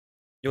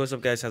Yo, what's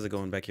up, guys? How's it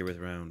going? Back here with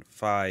round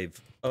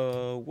 5.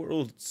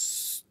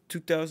 World's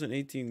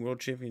 2018 World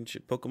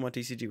Championship Pokemon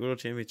TCG World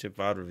Championship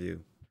VOD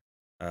review.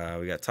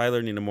 We got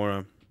Tyler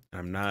Ninamura.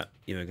 I'm not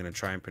even gonna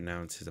try and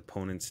pronounce his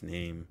opponent's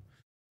name.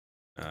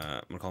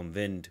 I'm gonna call him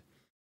Vind.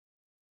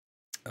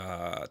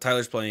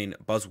 Tyler's playing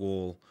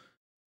Buzzwole,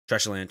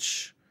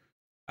 Trashalanche,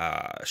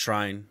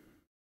 Shrine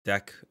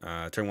deck.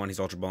 Turn 1, he's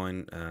Ultra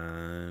Balling,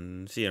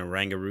 and see a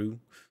Rangaroo.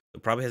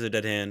 So probably has a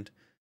dead hand.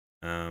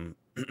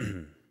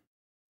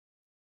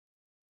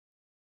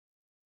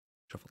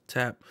 Shuffle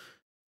tap.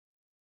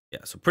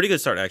 Yeah, so pretty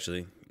good start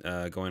actually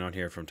going on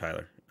here from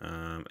Tyler.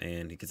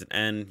 And he gets an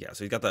N. Yeah,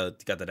 so he's got the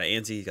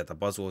Diancie, he's got the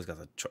Buzzwole, he's got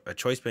a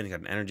Choice Pin, he's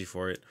got an energy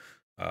for it.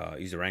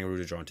 Use the Rangaroo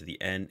to draw into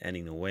the end,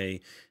 ending the way.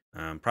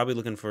 Probably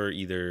looking for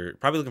Remoraid.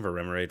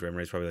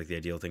 Remoraid's probably like the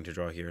ideal thing to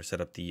draw here. Set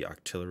up the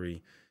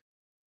Octillery.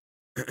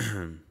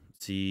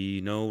 See,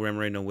 no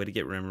Remoraid, no way to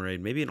get Remoraid.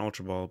 Maybe an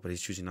Ultra Ball, but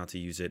he's choosing not to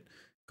use it.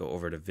 Go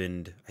over to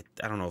Vind.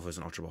 I don't know if it was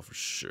an Ultra Ball for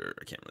sure.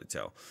 I can't really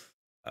tell.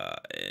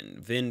 And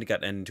Vind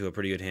got into a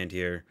pretty good hand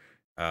here.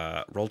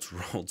 Rolls,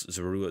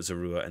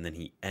 Zorua, and then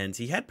he ends.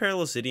 He had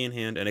Parallel City in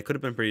hand, and it could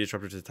have been pretty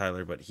disruptive to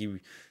Tyler, but he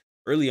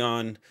early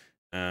on,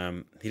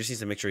 he just needs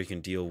to make sure he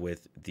can deal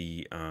with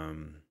the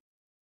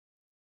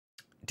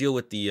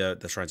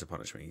Shrines of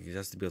Punishment. He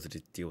has to be able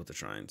to deal with the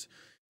Shrines.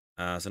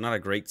 So not a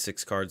great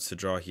 6 cards to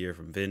draw here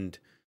from Vind.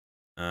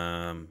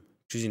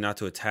 Choosing not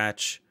to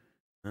attach.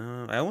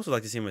 I almost would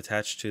like to see him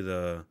attached to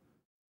the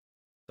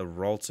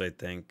Ralts, I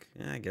think.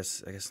 Yeah, I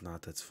guess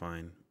not. That's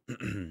fine.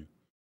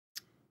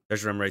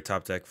 There's Remoraid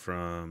top deck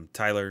from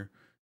Tyler,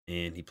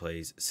 and he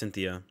plays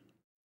Cynthia.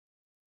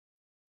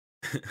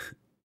 I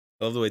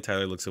love the way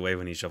Tyler looks away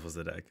when he shuffles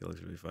the deck. It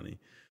looks really funny.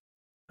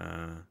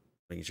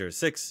 Making sure it's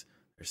 6.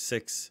 There's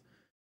 6.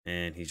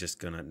 And he's just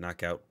going to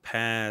knock out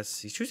pass.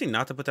 He's choosing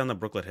not to put down the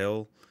Brooklet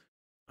Hill.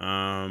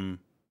 I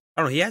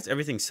don't know. He has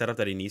everything set up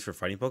that he needs for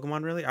fighting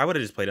Pokemon, really. I would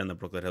have just played down the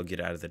Brooklet Hill,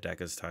 get out of the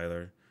deck as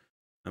Tyler.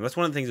 That's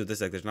one of the things with this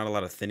deck. There's not a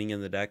lot of thinning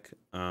in the deck.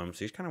 So you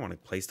just kind of want to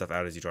play stuff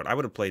out as you draw it. I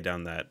would have played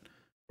down that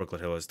Brooklet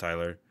Hill as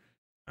Tyler.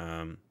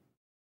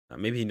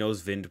 Maybe he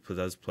knows Vind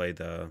does play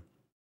the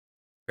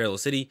Parallel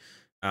City.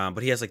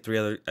 But he has like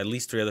at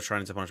least three other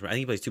Shrines of Punishment. I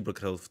think he plays 2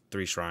 Brooklet Hill,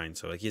 3 Shrines.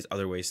 So like he has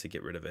other ways to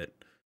get rid of it.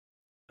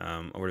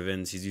 Over to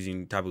Vin's, he's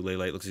using Tapu Lele.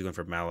 Looks like he's going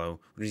for Mallow.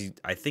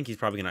 I think he's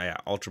probably going to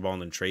Ultra Ball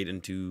and then trade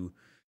into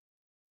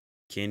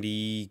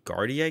Candy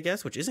Guardy, I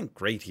guess, which isn't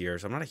great here.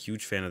 So I'm not a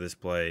huge fan of this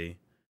play.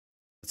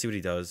 Let's see what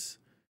he does.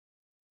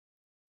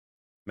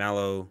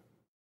 Mallow,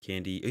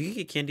 Candy. Oh, you can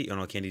get Candy. Oh,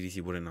 no, Candy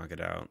DC wouldn't knock it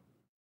out.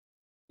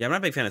 Yeah, I'm not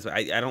a big fan of this,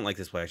 but I don't like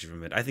this play actually from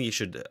Mid. I think he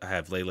should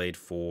have Lele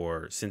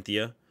for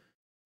Cynthia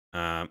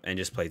and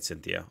just played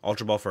Cynthia.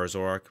 Ultra Ball for a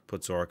Zoroark.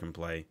 Put Zoroark in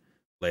play.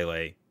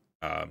 Lele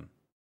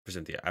for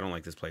Cynthia. I don't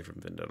like this play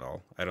from Vind at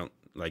all. I don't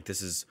like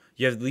this is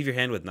you have to leave your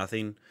hand with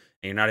nothing and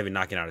you're not even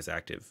knocking out his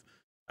active.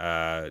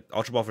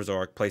 Ultra Ball for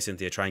Zoroark, play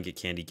Cynthia, try and get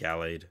Candy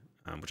Gallade,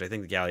 which I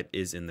think the Gallade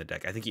is in the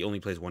deck. I think he only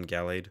plays 1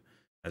 Gallade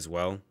as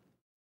well.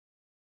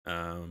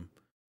 I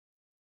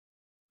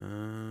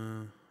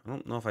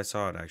don't know if I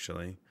saw it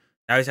actually.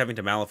 Now he's having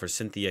to Mallow for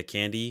Cynthia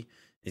Candy.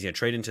 He's gonna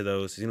trade into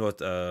those. He's gonna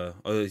go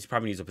with he's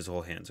probably used up his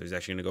whole hand, so he's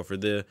actually gonna go for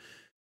the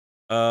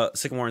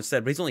Sycamore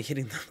instead, but he's only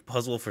hitting the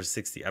Puzzle for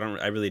 60.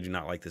 I really do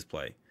not like this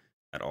play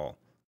at all.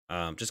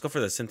 Just go for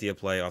the Cynthia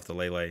play off the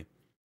Lele.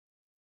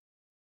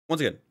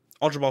 Once again,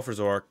 Ultra Ball for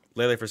Zoroark,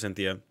 Lele for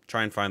Cynthia.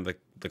 Try and find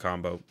the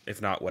combo.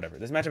 If not, whatever.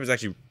 This matchup is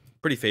actually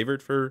pretty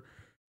favored for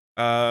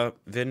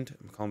Vind.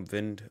 I'm gonna call him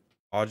Vind.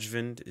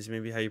 Ojvind is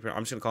maybe how you pronounce.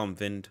 I'm just gonna call him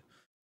Vind.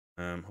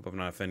 Hope I'm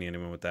not offending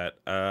anyone with that.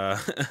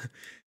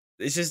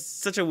 It's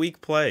just such a weak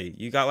play.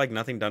 You got like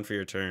nothing done for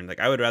your turn. Like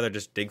I would rather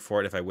just dig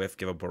for it. If I whiff,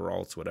 give a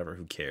Baraltz, whatever.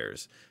 Who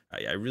cares?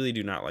 I really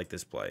do not like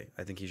this play.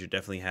 I think he should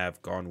definitely have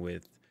gone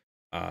with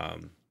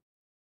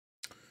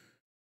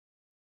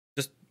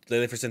just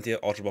Lele for Cynthia,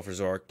 Ultra Ball for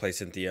Zoroark, play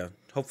Cynthia.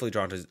 Hopefully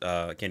draw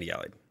into Candy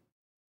Gallade.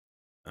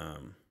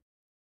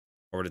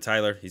 Over to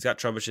Tyler. He's got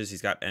Trubbishes.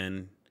 He's got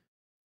N.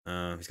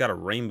 He's got a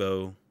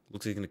Rainbow.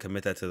 Looks like he's gonna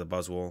commit that to the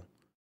Buzzwole.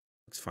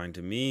 Looks fine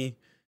to me.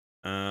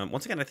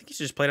 Once again, I think he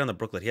should just play down the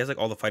Brooklet. He has like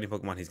all the fighting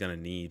Pokemon he's gonna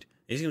need.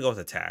 He's gonna go with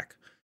attack.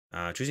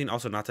 Choosing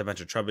also not to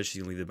bench a Trubbish.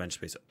 He's gonna leave the bench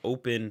space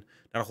open.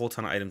 Not a whole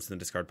ton of items in the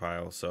discard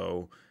pile,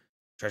 so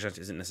Trash Hunt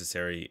isn't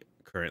necessary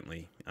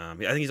currently. I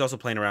think he's also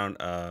playing around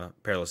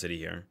Parallel City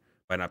here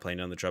by not playing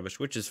down the Trubbish,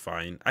 which is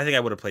fine. I think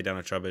I would have played down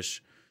a Trubbish.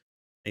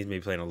 He's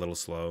maybe playing a little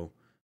slow.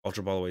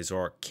 Ultra Ball away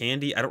Zoroark.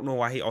 Candy. I don't know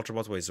why he Ultra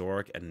Balls away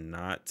Zoroark and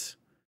not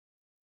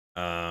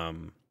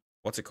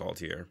what's it called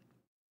here?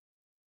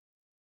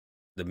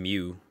 The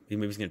Mew.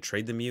 Maybe he's gonna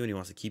trade the Mew and he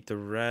wants to keep the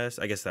rest.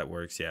 I guess that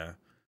works, yeah.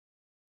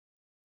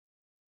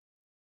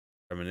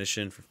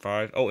 Premonition for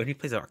 5. Oh, and he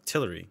plays an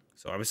Octillery.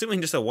 So I'm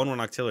assuming just a 1/1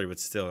 Octillery, but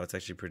still, that's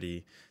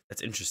actually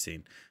that's interesting.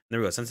 And there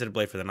we go. Sensitive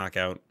Blade for the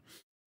knockout.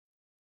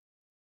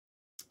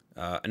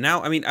 And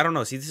now, I mean, I don't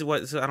know. See,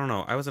 I don't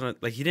know. I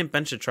wasn't like he didn't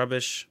bench a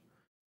Trubbish.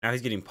 Now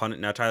he's getting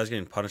punished. Now Tyler's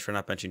getting punished for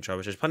not benching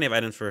Trubbish. There's plenty of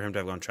items for him to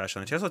have gone trash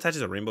on. He also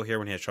attaches a Rainbow here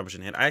when he has Trubbish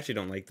in hand. I actually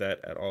don't like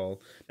that at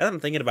all. Now that I'm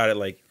thinking about it,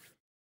 like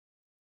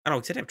I don't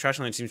know. Today Trash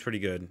Land seems pretty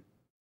good.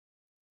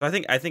 So I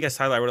think as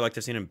Tyler, I would have liked to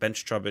have seen him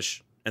bench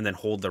Trubbish and then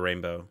hold the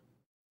Rainbow.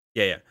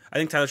 Yeah. I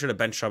think Tyler should have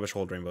bench Trubbish,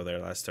 hold Rainbow there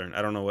last turn.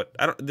 I don't know what.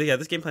 Yeah,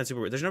 this game plan's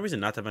super weird. There's no reason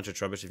not to bench a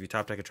Trubbish. If you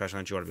top deck a Trash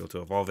Land, you want to be able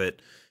to evolve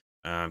it,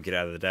 get it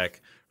out of the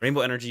deck.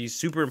 Rainbow Energy is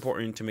super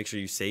important to make sure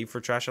you save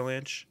for Trash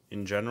Avalanche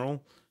in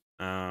general.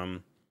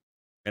 And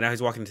now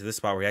he's walking into this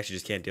spot where he actually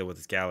just can't deal with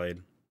his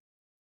Gallade.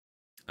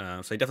 So I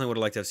definitely would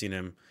have liked to have seen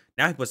him.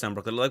 Now he puts down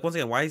Brooklet. Like, once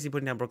again, why is he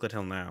putting down Brooklet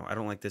Hill now? I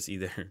don't like this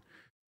either.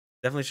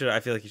 Definitely should. I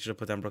feel like he should have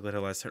put down Brooklet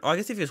Hill last turn. Oh, I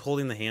guess if he was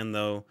holding the hand,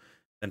 though,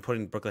 then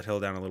putting Brooklet Hill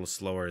down a little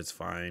slower is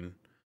fine.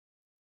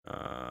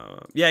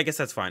 Yeah, I guess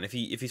that's fine. If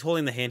he's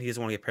holding the hand, he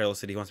doesn't want to get Perilous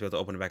City. He wants to be able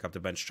to open it back up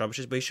to bench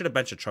Trubbishes, but he should have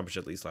benched a Trubbish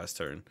at least last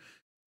turn.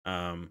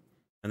 And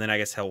then I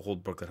guess he'll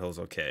hold Brooklet Hill is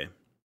okay.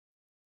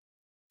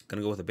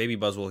 Gonna go with a Baby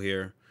Buzzwole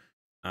here.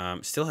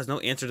 Still has no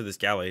answer to this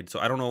Gallade, so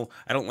I don't know.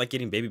 I don't like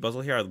getting Baby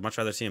Buzzwole here. I'd much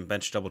rather see him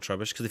bench double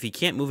Trubbish, because if he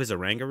can't move his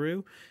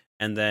Oranguru,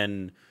 and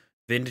then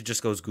Vind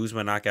just goes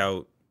Guzma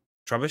knockout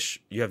Trubbish,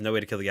 you have no way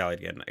to kill the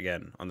Gallade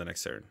again on the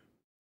next turn.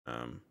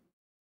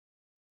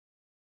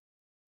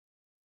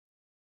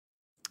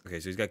 Okay,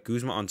 so he's got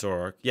Guzma on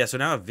ZoroGG. Yeah, so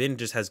now if Vind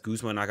just has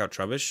Guzma knockout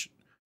Trubbish,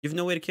 you have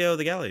no way to KO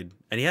the Gallade,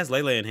 and he has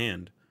Lele in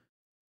hand.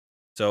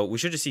 So we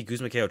should just see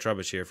Guzma KO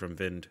Trubbish here from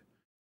Vind.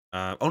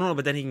 Oh no,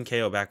 but then he can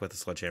KO back with the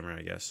Sledgehammer,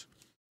 I guess.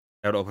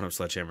 That would open up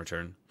Sledgehammer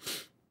turn.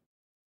 So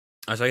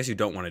I guess you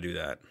don't want to do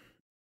that.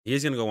 He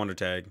is going to go Wonder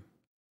Tag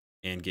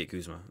and get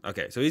Guzma.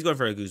 Okay, so he's going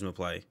for a Guzma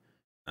play.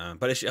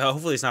 But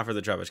hopefully it's not for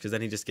the Trubbish, because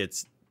then he just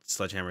gets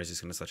Sledgehammer. He's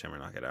just going to Sledgehammer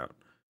knock it out.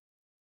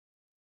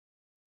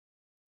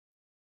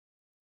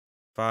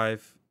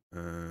 5.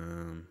 It's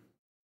going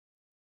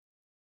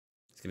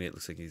to get,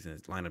 looks like he's going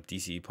to line up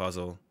DCE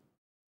Puzzle.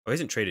 Oh, he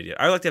hasn't traded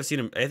yet. I would like to have seen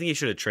him. I think he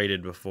should have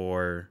traded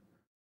before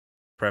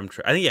I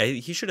think, yeah,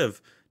 he should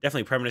have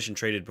definitely Premonition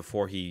traded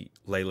before he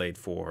Lele'd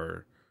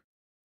for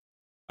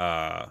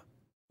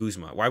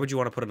Guzma. Why would you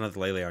want to put another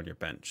Lele on your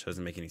bench?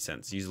 Doesn't make any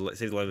sense.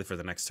 Save Lele for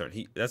the next turn.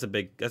 That's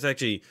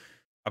actually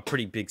a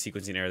pretty big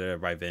sequencing error there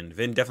by Vind.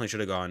 Vind definitely should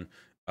have gone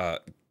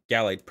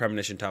Gallade,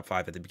 Premonition top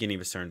 5 at the beginning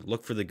of his turn.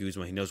 Look for the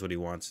Guzma. He knows what he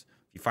wants.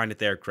 If you find it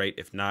there, great.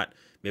 If not,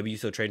 maybe you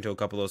still trade into a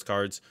couple of those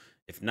cards.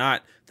 If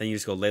not, then you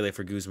just go Lele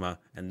for Guzma,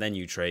 and then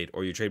you trade,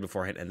 or you trade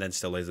beforehand, and then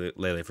still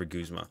Lele for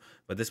Guzma.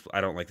 But this,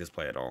 I don't like this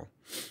play at all.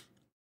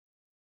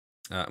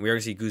 We are going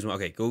to see Guzma.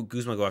 Okay,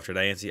 Guzma go after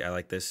Diancie. I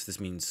like this. This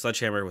means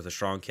Sledgehammer with a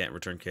strong can't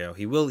return KO.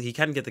 He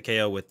can get the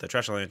KO with the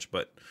Trash Avalanche,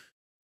 but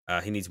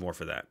he needs more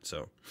for that.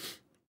 So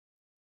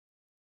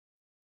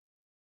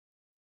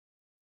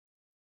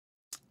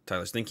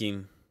Tyler's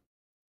thinking.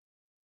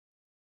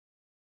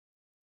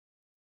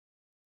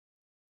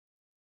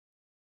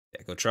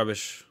 Yeah, go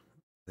Trubbish.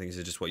 I think this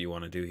is just what you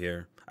want to do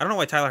here. I don't know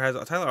why Tyler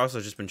also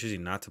has just been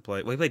choosing not to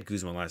play. Well, he played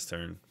Guzma last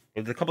turn.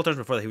 A couple turns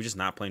before that, he was just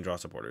not playing draw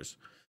supporters,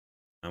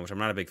 which I'm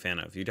not a big fan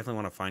of. You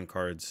definitely want to find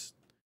cards,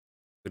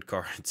 good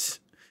cards.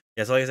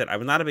 Yeah, so like I said,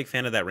 I'm not a big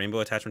fan of that Rainbow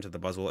attachment to the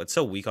Buzzwole. It's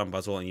so weak on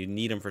Buzzwole, and you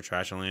need him for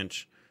Trash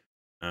Avalanche.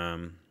 He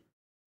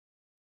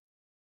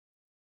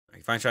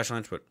finds Trash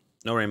Avalanche, but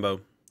no Rainbow.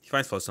 He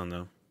finds Flowstone,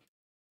 though,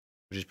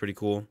 which is pretty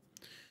cool.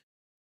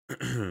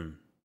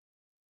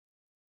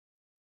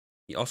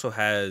 He also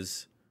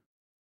has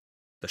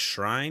the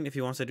Shrine if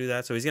he wants to do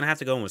that. So he's going to have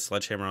to go in with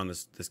Sledgehammer on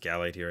this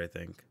Gallade here, I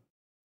think.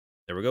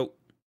 There we go.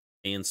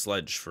 And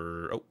Sledge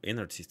for... Oh, and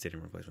their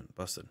Stadium replacement.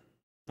 Busted.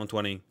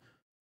 120.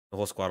 The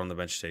whole squad on the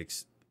bench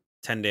takes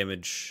 10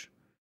 damage.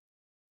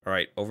 All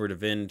right, over to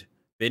Vind.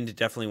 Vind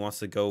definitely wants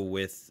to go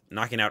with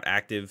knocking out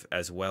active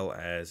as well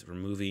as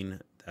removing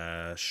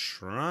the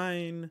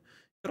Shrine. You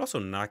could also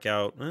knock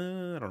out... I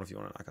don't know if you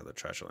want to knock out the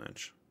Trash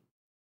Avalanche.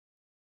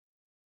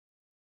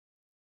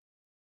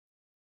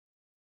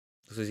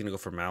 So he's going to go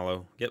for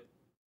Mallow. Yep.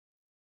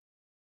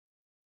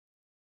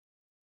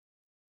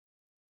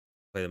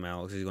 Play the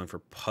Mallow. He's going for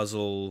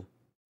Puzzle.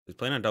 He's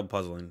playing on double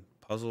puzzling.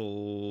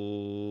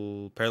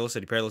 Puzzle. Perilous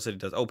City. Perilous City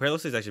does. Oh,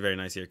 Perilous City is actually very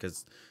nice here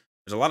because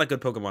there's a lot of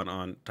good Pokemon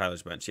on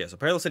Tyler's bench. Yeah, so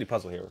Perilous City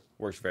Puzzle here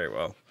works very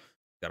well.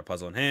 Got a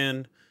puzzle in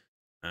hand.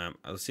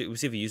 We'll see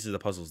if he uses the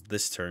puzzles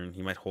this turn.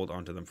 He might hold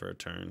on to them for a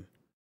turn.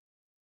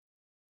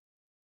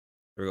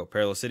 Here we go.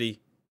 Perilous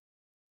City.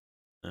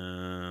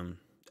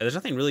 There's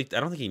nothing really.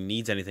 I don't think he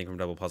needs anything from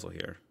double puzzle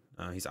here.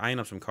 He's eyeing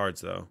up some cards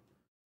though.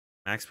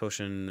 Max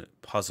Potion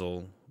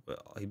Puzzle.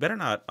 Well, he better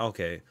not.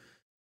 Okay.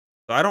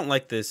 So I don't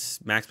like this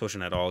Max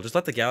Potion at all. Just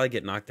let the Gallade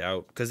get knocked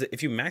out. Because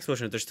if you Max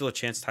Potion it, there's still a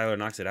chance Tyler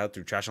knocks it out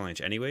through Trash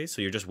Avalanche anyway.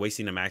 So you're just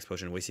wasting a Max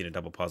Potion, wasting a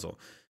double puzzle.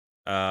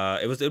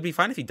 It would be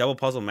fine if he double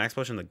puzzle Max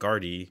Potion the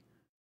Guardy.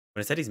 But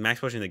instead he's Max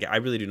Potion the I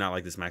really do not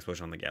like this Max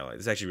Potion on the Gallade.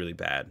 This is actually really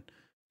bad.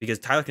 Because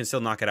Tyler can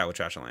still knock it out with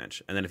Trash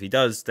Avalanche. And then if he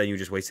does, then you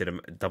just wasted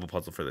a double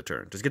puzzle for the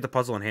turn. Just get the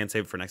puzzle in hand,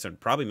 save it for next turn.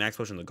 Probably Max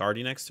Potion the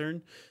Guardy next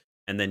turn.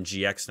 And then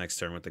GX next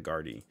turn with the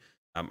Guardy.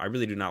 I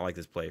really do not like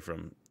this play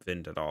from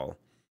Vind at all.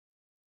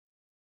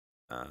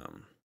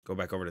 Go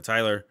back over to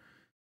Tyler.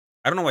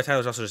 I don't know why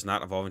Tyler's also just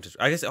not evolving to...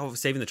 I guess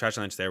saving the Trash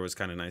Avalanche there was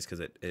kind of nice because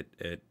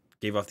it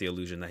gave off the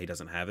illusion that he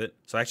doesn't have it.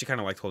 So I actually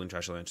kind of liked holding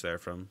Trash Avalanche there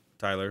from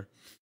Tyler.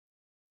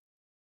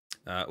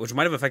 which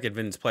might have affected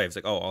Vin's play. It's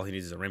like, oh, all he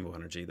needs is a Rainbow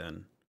Energy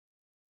then.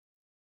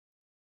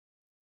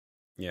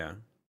 Yeah.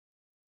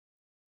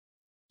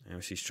 And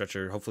we see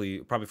Stretcher, hopefully,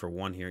 probably for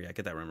 1 here. Yeah,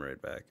 get that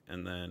Remoraid back.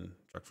 And then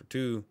Truck for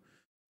 2.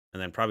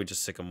 And then probably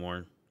just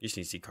Sycamore. You just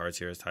need to see cards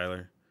here as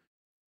Tyler.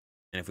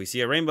 And if we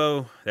see a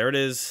rainbow, there it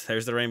is.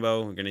 There's the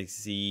rainbow. We're going to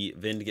see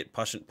Vin get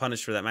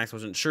punished for that max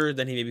potion. Sure,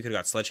 then he maybe could have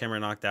got Sledgehammer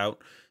knocked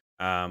out.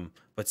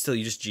 But still,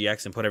 you just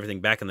GX and put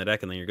everything back in the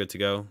deck, and then you're good to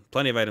go.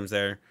 Plenty of items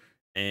there.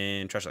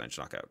 And Trash Lunch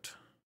knockout.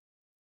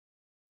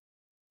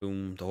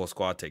 Boom. The whole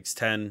squad takes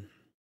 10.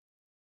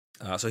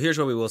 So here's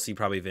where we will see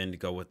probably Vin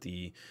go with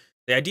the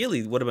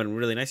ideally would have been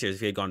really nice here if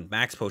he had gone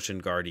Max Potion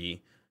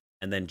Guardy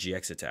and then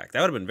GX attack.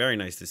 That would have been very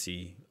nice to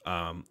see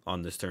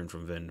on this turn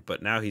from Vin.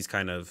 But now he's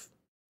kind of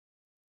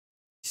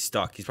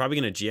stuck. He's probably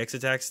going to GX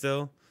attack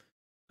still.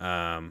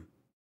 Yeah,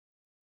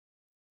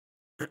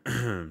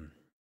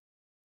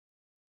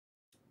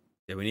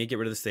 we need to get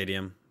rid of the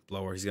Stadium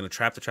Blower. He's going to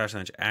trap the Trash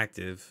Lunch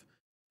active.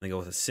 And then go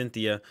with a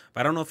Cynthia. But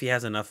I don't know if he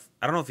has enough.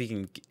 I don't know if he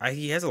can.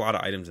 He has a lot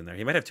of items in there.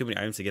 He might have too many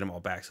items to get them all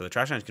back. So the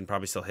Trash Lunch can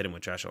probably still hit him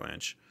with Trash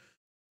Lunch.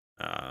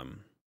 And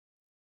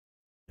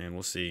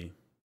we'll see.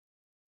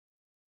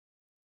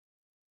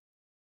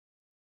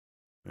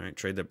 All right,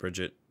 trade that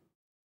Bridget.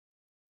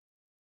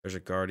 There's a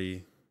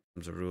Guardy.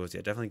 Some Zaruas.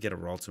 Yeah, definitely get a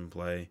Ralts in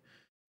play.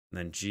 And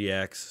then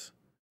GX.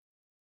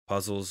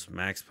 Puzzles,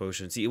 Max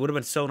Potion. See, it would have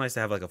been so nice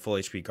to have like a full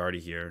HP Guardy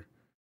here.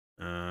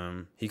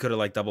 He could have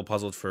like double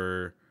puzzled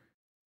for...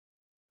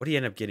 What did he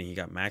end up getting? He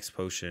got Max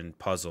Potion,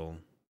 Puzzle.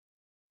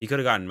 He could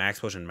have gotten Max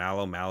Potion,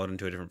 Mallow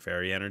into a different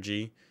Fairy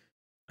Energy.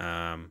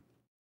 And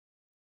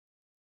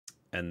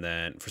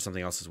then for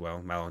something else as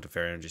well. Mallow into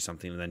Fairy Energy,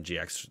 something, and then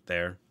GX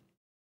there.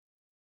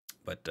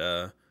 But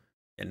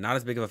and not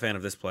as big of a fan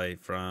of this play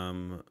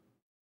from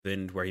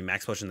Vind, where he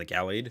Max Potion the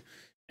Gallade.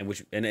 And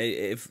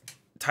if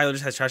Tyler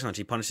just has Trash Lunch,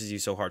 he punishes you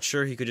so hard.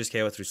 Sure, he could just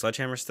KO it through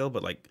Sledgehammer still,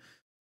 but like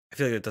I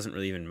feel like it doesn't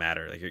really even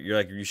matter. Like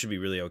you should be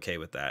really okay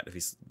with that if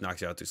he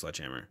knocks you out through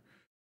Sledgehammer.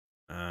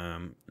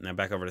 Now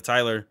back over to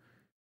Tyler.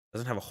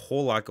 Doesn't have a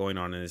whole lot going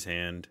on in his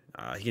hand.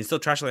 He can still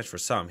Trash Lunch for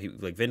some.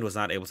 Vind was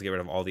not able to get rid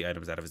of all the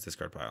items out of his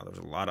discard pile. There was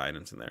a lot of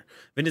items in there.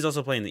 Vind is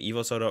also playing the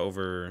Evo Soda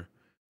over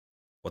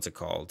what's it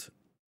called?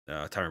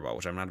 Timer Ball,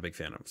 which I'm not a big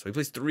fan of. So he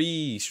plays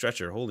 3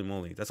 Stretcher. Holy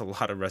moly. That's a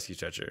lot of Rescue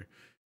Stretcher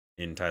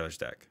in Tyler's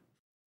deck.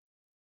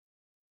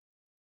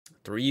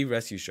 3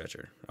 Rescue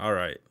Stretcher. All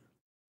right.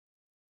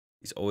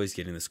 He's always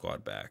getting the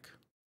squad back.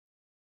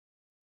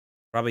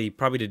 Probably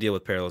to deal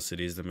with Parallel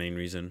City is the main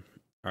reason.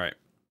 All right.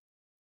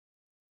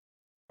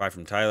 5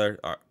 from Tyler.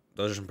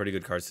 Those are some pretty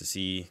good cards to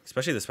see,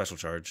 especially the special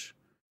charge.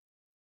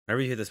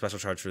 Whenever you hit the special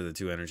charge for the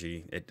 2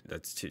 energy,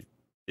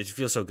 it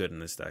feels so good in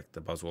this deck,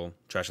 the Buzzwole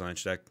Trash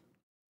Lunch deck.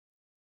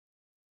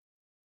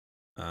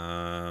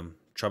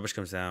 Trubbish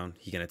comes down.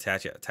 He can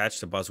attach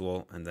to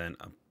Buzzwole, and then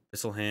a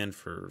Abyssal Hand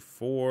for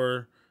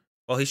 4.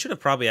 Well, he should have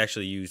probably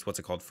actually used what's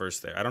it called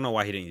first there. I don't know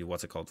why he didn't use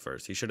what's it called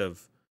first. He should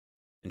have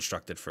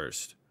instructed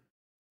first.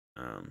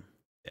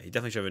 Yeah, he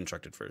definitely should have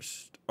instructed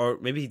first. Or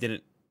maybe he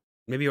didn't.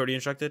 Maybe he already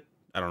instructed?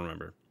 I don't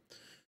remember.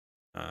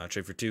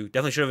 Trade for 2.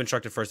 Definitely should have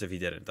instructed first if he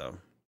didn't, though.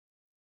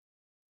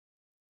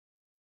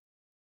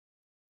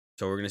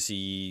 So we're going to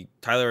see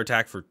Tyler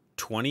attack for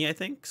 20, I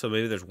think. So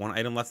maybe there's 1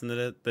 item left in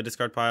the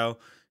discard pile.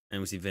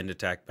 And we see Vind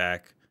attack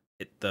back.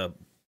 Hit the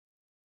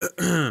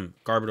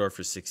Garbodor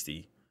for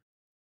 60.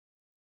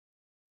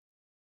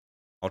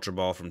 Ultra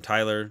Ball from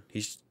Tyler.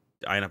 He's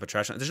eyeing up a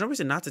Trash Lunch. There's no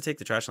reason not to take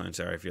the Trash Lunch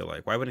there, I feel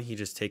like. Why wouldn't he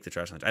just take the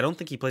Trash Lunch? I don't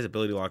think he plays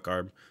Ability Lock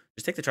Garb.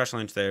 Just take the Trash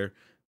Lunch there.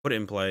 Put it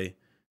in play.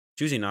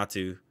 Choosing not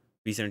to.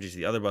 Beast Energy to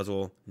the other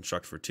Buzzwole.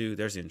 Instruct for 2.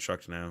 There's the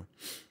Instruct now.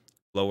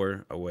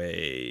 Blower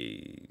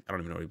away. I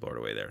don't even know what he blowed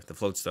away there. The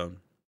Float Stone.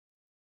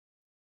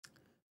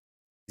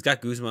 He's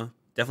got Guzma.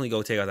 Definitely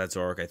go take out that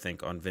Zoroark, I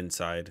think, on Vin's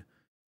side.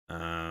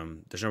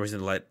 There's no reason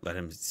to let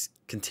him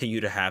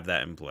continue to have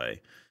that in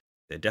play.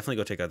 They definitely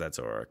go take out that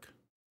Zoroark.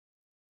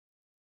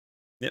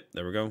 Yep,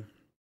 there we go.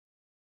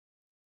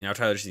 Now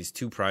Tyler just needs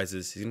 2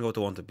 prizes. He's going to go with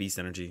the one with the Beast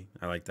Energy.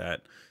 I like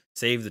that.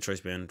 Save the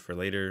Choice Band for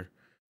later.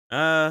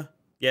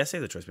 Yeah,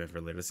 save the Choice Band for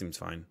later. That seems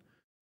fine.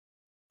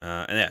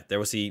 And yeah, there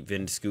we'll see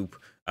Vin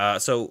scoop.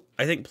 So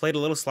I think played a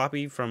little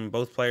sloppy from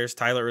both players.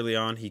 Tyler early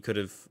on, he could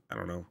have, I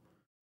don't know.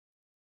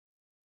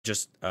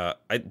 Just,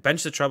 I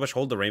bench the Trubbish,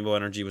 hold the Rainbow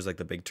Energy was like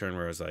the big turn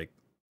where it was like,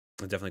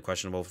 definitely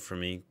questionable for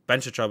me.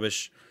 Bench the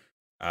Trubbish.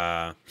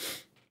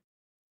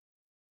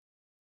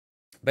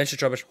 Bench the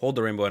Trubbish, hold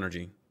the Rainbow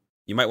Energy.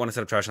 You might want to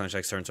set up Trash Lunch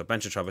next turn, so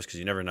bench the Trubbish because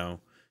you never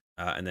know.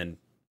 And then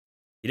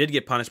he did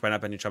get punished by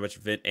not benching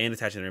Trubbish and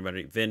attaching the Rainbow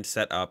Energy. Vin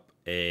set up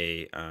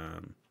a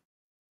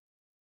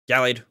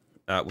Gallade,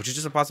 which is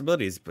just a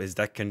possibility. His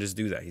deck can just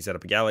do that. He set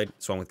up a Gallade,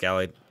 swung with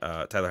Gallade.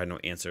 Tyler had no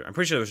answer. I'm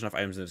pretty sure there was enough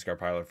items in the discard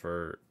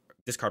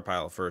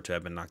pile for it to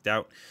have been knocked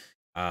out.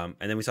 And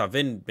then we saw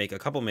Vin make a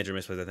couple major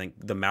misplays. I think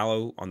the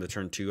Mallow on the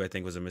turn 2, I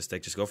think, was a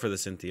mistake. Just go for the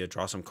Cynthia,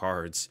 draw some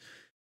cards.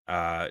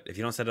 If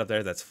you don't set it up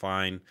there, that's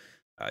fine.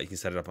 You can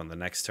set it up on the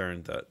next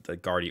turn, the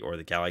Guardy or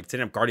the Gallade.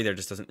 Setting up Guardy there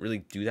just doesn't really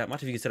do that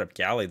much. If you could set up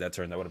Gallade that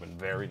turn, that would have been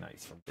very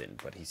nice from Vin.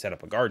 But he set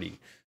up a Guardy,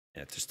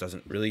 it just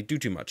doesn't really do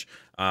too much.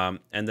 And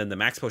then the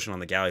max potion on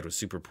the Gallade was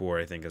super poor,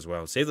 I think, as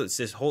well. Save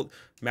this hold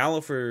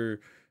Mallow for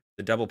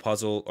the double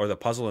puzzle or the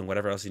puzzle and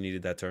whatever else you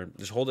needed that turn.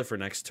 Just hold it for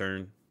next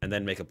turn and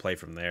then make a play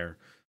from there.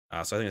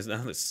 So I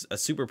think it's a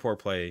super poor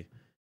play.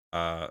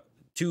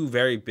 Two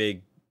very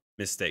big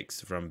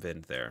mistakes from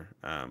Vind there,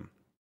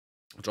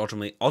 which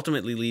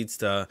ultimately leads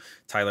to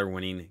Tyler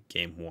winning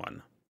game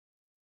 1.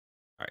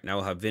 All right, now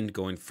we'll have Vind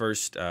going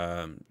first.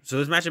 So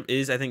this matchup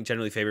is, I think,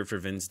 generally favored for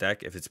Vind's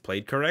deck if it's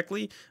played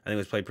correctly. I think it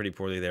was played pretty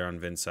poorly there on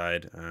Vind's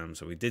side.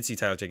 So we did see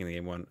Tyler taking the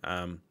game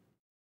 1.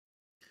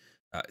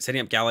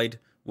 Setting up Gallade.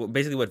 Well,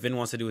 basically what Vind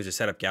wants to do is just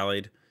set up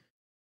Gallade.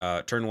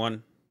 Turn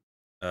 1,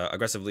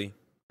 aggressively.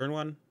 Turn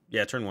 1?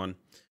 Yeah, turn 1.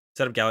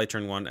 Set up Gallade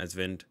turn 1 as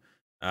Vind.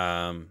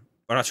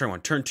 Or not turn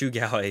 1, turn 2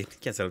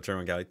 Gallade. Can't set up turn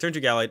 1 Gallade. Turn 2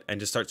 Gallade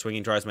and just start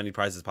swinging, draw as many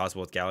prizes as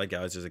possible with Gallade.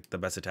 Gallade's just like the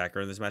best attacker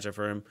in this matchup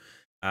for him.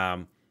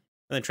 And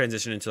then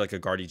transition into like a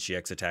Guardy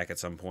GX attack at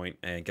some point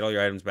and get all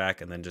your items back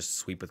and then just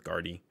sweep with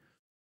Guardy.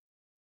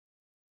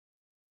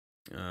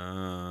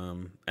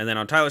 And then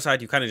on Tyler's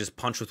side, you kind of just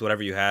punch with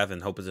whatever you have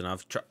and hope is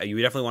enough. You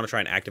definitely want to try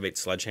and activate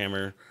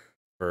Sledgehammer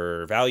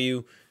for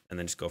value and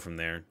then just go from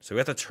there. So we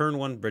got the turn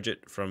 1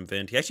 Bridget from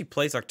Vind. He actually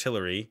plays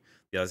Artillery.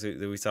 Yeah,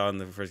 that we saw in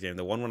the first game,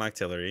 the 1/1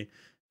 Artillery.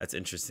 That's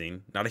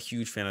interesting. Not a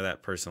huge fan of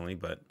that personally,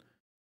 but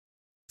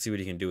see what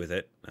he can do with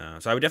it.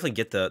 So I would definitely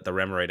get the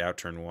Remoraid out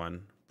turn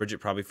 1. Bridget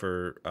probably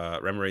for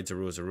Remoraid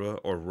Zorua,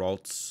 or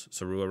Ralts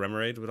Zorua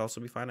Remoraid would also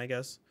be fine, I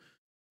guess.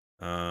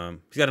 He's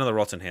got another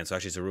Ralts in hand, so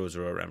actually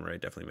Zorua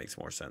Remoraid definitely makes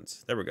more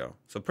sense. There we go.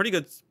 So pretty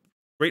good,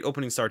 great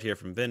opening start here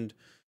from Vind.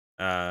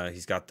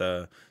 He's got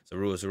the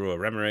Zorua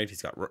Remoraid.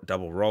 He's got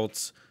double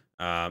Ralts.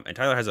 And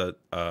Tyler has a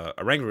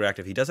Rangaroo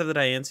active. He does have the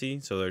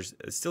Diancie, so there's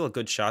still a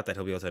good shot that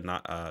he'll be able to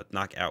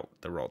knock out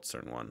the Ralts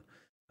turn 1.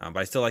 But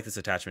I still like this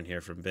attachment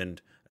here from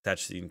Vind,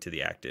 attaching to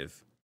the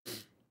active.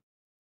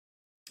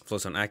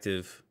 Floats on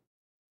active.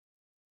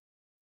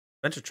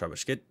 Venture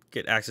Trubbish.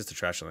 Get access to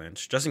Trash Land,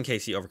 just in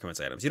case he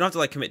overcommits items. You don't have to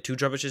like commit 2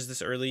 Trubbishes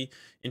this early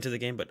into the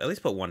game, but at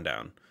least put 1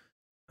 down.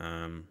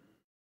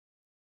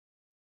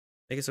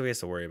 Make it so he has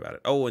to worry about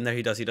it. Oh, and there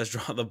he does. He does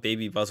draw the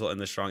Baby Buzzle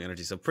and the Strong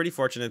Energy. So pretty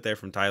fortunate there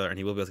from Tyler, and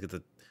he will be able to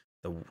get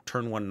the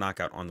turn 1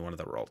 knockout on one of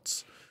the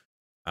Ralts.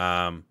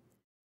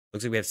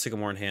 Looks like we have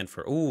Sycamore in hand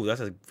for... Ooh, that's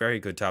a very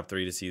good top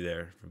 3 to see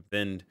there from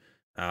Vind.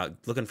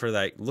 Looking for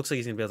that. Looks like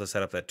he's going to be able to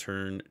set up that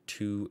turn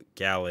 2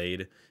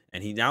 Gallade.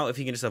 And now, if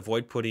he can just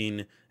avoid putting...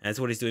 And that's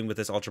what he's doing with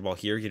this Ultra Ball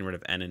here, getting rid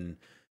of N and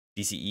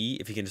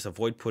DCE. If he can just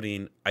avoid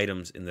putting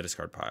items in the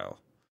discard pile.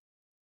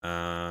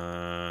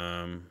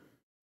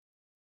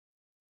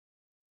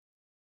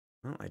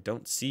 Well, I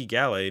don't see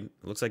Gallade.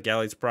 It looks like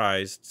Gallade's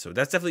prized. So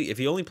that's definitely... If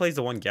he only plays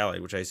the 1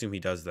 Gallade, which I assume he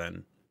does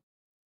then...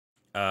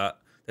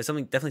 That's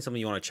definitely something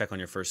you want to check on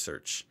your first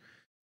search.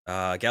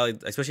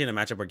 Gallade, especially in a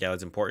matchup where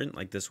Gallade's important,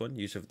 like this one,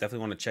 you should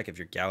definitely want to check if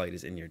your Gallade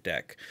is in your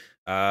deck.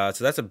 So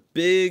that's a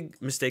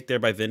big mistake there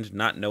by Vind,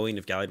 not knowing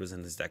if Gallade was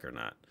in his deck or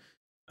not.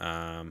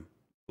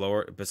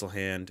 Lower Abyssal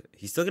Hand.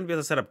 He's still going to be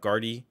able to set up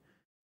Guardy,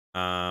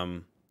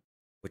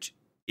 which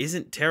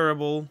isn't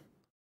terrible,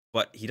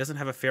 but he doesn't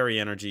have a Fairy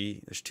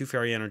Energy. There's 2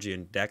 Fairy Energy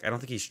in deck. I don't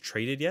think he's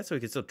traded yet, so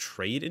he can still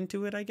trade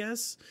into it, I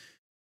guess.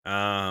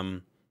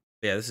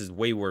 Yeah, this is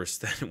way worse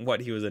than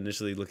what he was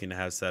initially looking to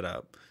have set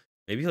up.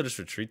 Maybe he'll just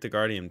retreat the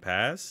Guardian,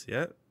 pass.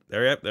 Yeah,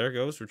 there it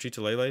goes. Retreat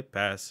to Lele,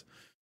 pass.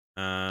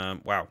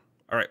 Wow.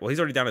 All right, well, he's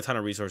already down a ton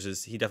of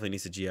resources. He definitely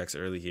needs to GX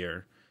early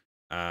here.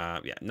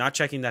 Yeah, not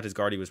checking that his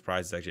Guardy was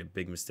prized is actually a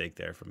big mistake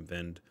there from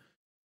Vind.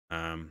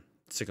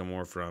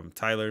 Sycamore from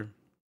Tyler.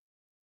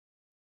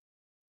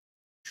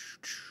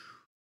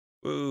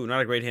 Ooh, not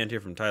a great hand here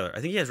from Tyler.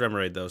 I think he has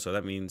Remoraid, though, so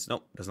that means...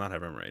 Nope, does not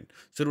have Remoraid.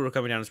 Sudowoodo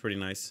coming down is pretty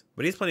nice.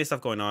 But he has plenty of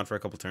stuff going on for a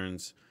couple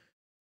turns.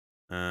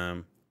 Yeah,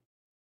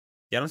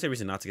 I don't see a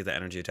reason not to get that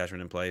energy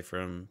attachment in play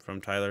from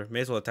Tyler. May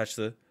as well attach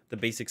the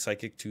basic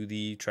Psychic to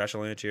the Trash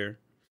Avalanche here.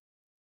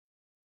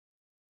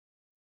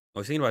 I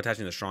was thinking about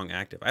attaching the Strong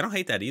Active. I don't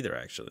hate that either,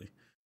 actually.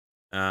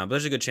 But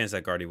there's a good chance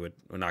that Guardy would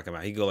knock him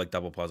out. He'd go like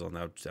double puzzle, and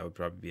that would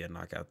probably be a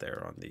knockout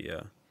there on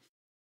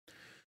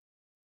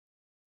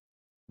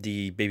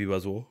the Baby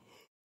Buzzle.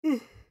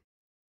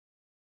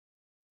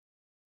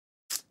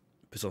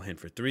 Pistol Hint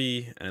for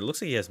 3, and it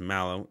looks like he has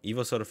Mallow.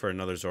 Evo Soda for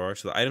another Zoroark,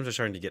 so the items are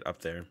starting to get up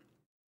there.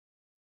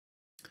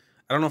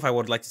 I don't know if I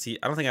would like to see...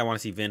 I don't think I want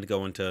to see Vind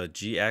go into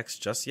GX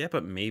just yet,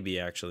 but maybe,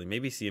 actually.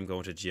 Maybe see him go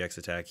into GX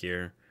attack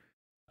here.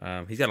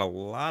 He's got a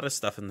lot of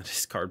stuff in the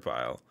discard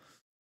pile.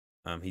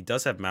 He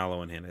does have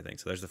Mallow in hand, I think.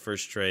 So there's the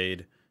first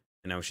trade,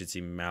 and now we should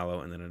see Mallow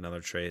and then another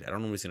trade. I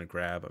don't know what he's going to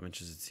grab. I'm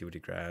interested to see what he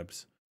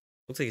grabs.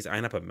 Looks like he's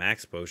eyeing up a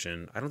Max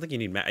Potion. I don't think you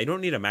need... I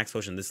don't need a Max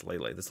Potion this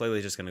Lele. This Lele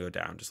is just going to go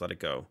down. Just let it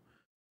go.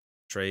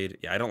 Trade.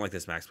 Yeah, I don't like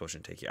this Max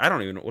Potion take here. I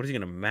don't even know. What is he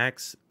going to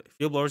max?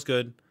 Field Blower's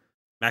good.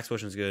 Max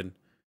Potion's good.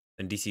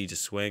 And DC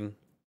just swing.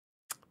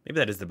 Maybe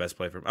that is the best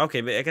play for him.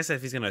 Okay, but I guess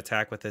if he's going to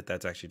attack with it,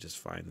 that's actually just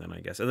fine then,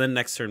 I guess. And then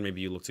next turn, maybe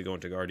you look to go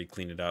into Guardy,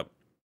 clean it up,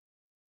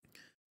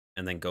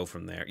 and then go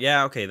from there.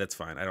 Yeah, okay, that's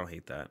fine. I don't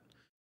hate that.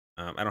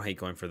 I don't hate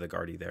going for the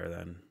Guardy there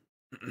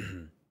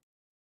then.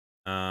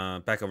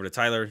 Back over to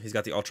Tyler. He's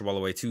got the Ultra Ball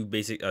away, two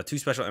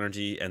special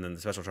energy, and then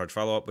the special charge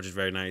follow up, which is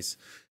very nice.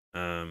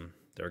 There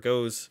it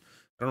goes.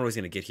 I don't know what he's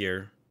gonna get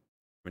here.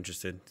 I'm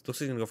interested. Looks like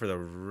he's gonna go for the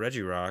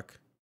Regirock.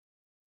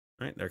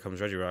 All right, there comes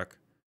Regirock.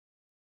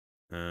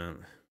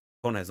 Opponent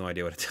has no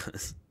idea what it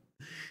does.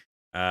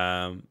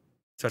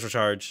 Special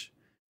charge,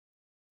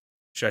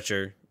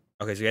 stretcher.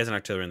 Okay, so he has an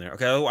artillery in there.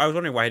 Okay, I was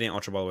wondering why he didn't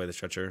Ultra Ball away the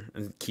stretcher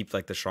and keep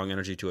like the strong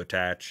energy to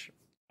attach.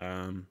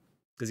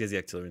 Because he has the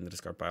artillery in the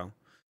discard pile.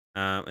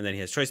 And then he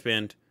has Choice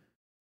Band,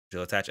 which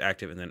will attach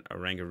active, and then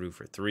Orangaroo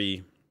for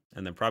 3.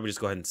 And then probably just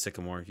go ahead and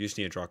Sycamore. You just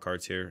need to draw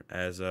cards here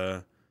as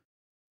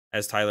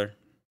Tyler.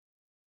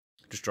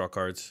 Just draw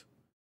cards.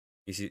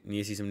 You need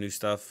to see some new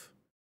stuff.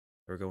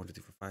 There we go. 1, 2,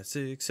 3, 4, 5,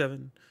 6,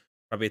 7.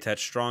 Probably attach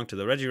Strong to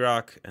the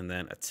Regirock, and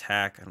then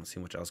attack. I don't see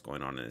much else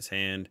going on in his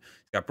hand.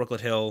 He's got Brooklet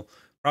Hill.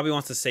 Probably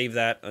wants to save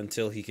that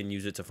until he can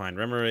use it to find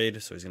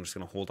Remoraid, so he's just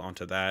going to hold on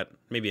to that.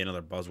 Maybe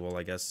another Buzzwole,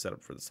 I guess, set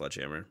up for the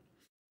Sledgehammer.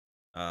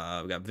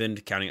 We got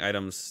Vind counting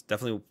items.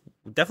 Definitely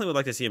would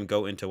like to see him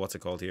go into what's it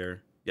called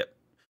here. Yep.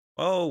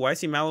 Oh, why is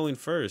he Mallowing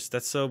first?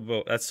 That's so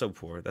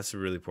poor. That's a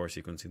really poor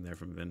sequencing there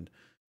from Vind.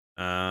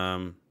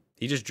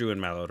 He just drew and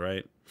Mallowed,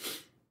 right?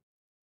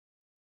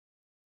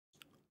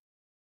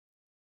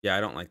 Yeah, I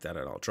don't like that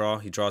at all. Draw.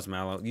 He draws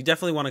Mallow. You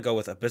definitely want to go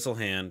with Abyssal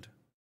Hand.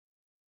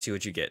 See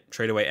what you get.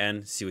 Trade away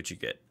N. See what you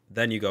get.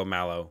 Then you go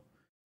Mallow.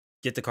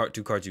 Get the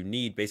 2 cards you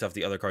need based off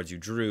the other cards you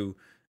drew.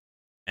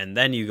 And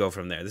then you go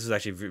from there. This is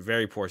actually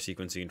very poor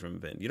sequencing from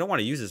Vin. You don't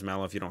want to use this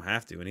Mallow if you don't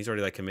have to. And he's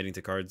already like committing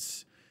to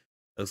cards.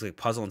 It looks like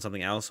Puzzle and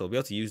something else. So we'll be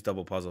able to use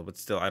double Puzzle. But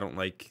still, I don't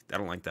like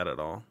that at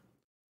all.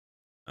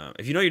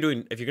 If you're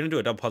going to do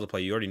a double Puzzle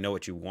play, you already know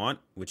what you want,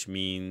 which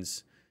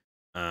means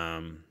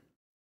I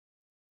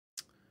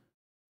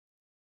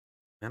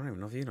don't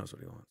even know if he knows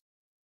what he wants.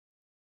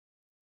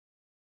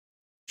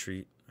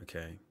 Treat.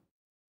 Okay.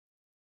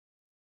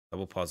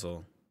 Double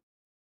Puzzle.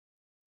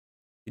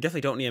 You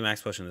definitely don't need a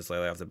max push in this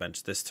Lele off the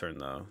bench this turn,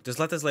 though. Just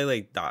let this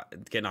Lele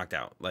get knocked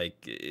out.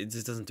 Like, it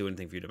just doesn't do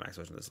anything for you to max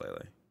push in this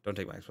Lele. Don't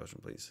take max push,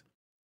 please.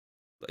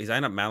 He's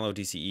eyeing up Mallow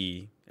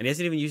DCE, and he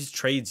hasn't even used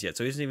trades yet,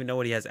 so he doesn't even know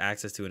what he has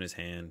access to in his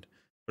hand.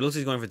 But it looks like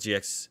he's going for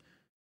GX.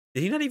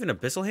 Did he not even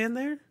Abyssal Hand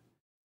there?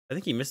 I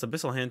think he missed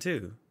Abyssal Hand,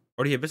 too.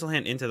 Or did he Abyssal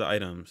Hand into the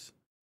items?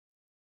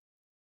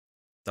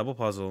 Double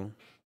Puzzle.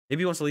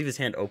 Maybe he wants to leave his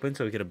hand open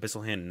so he could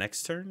Abyssal Hand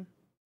next turn?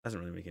 Doesn't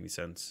really make any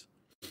sense.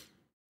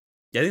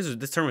 Yeah, I think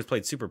this turn was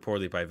played super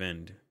poorly by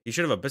Vind. He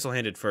should have Abyssal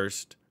Handed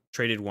first,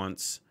 traded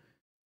once,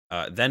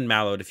 then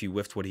Mallowed if he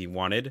whiffed what he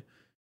wanted.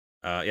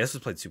 Yeah, this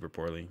was played super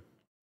poorly.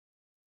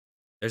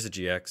 There's a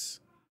GX.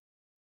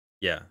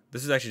 Yeah,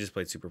 this is actually just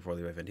played super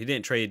poorly by Vind. He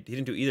didn't trade. He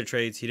didn't do either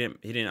trades. He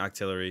didn't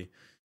artillery.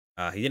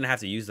 He didn't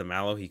have to use the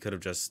Mallow. He could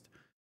have just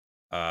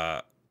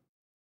Abyssal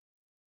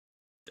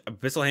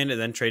Handed,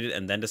 then traded,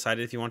 and then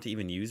decided if you want to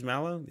even use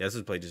Mallow. Yeah, this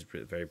was played just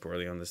very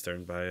poorly on this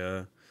turn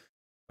by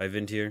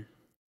Vind here.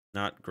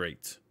 Not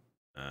great.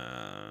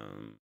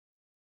 And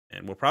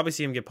we'll probably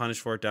see him get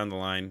punished for it down the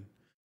line.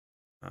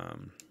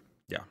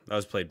 Yeah, that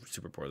was played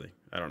super poorly.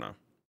 I don't know.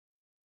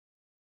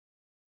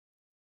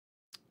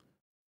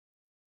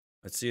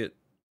 Let's see it.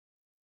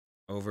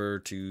 Over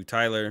to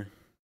Tyler.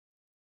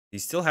 He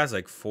still has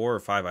like 4 or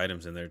 5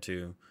 items in there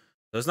too.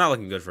 So it's not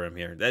looking good for him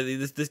here.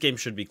 This game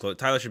should be close.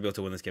 Tyler should be able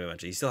to win this game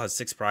eventually. He still has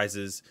 6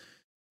 prizes.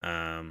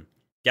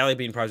 Gallade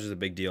being prize was a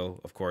big deal,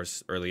 of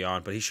course, early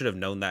on, but he should have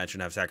known that and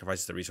shouldn't have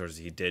sacrificed the resources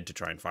he did to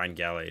try and find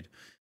Gallade.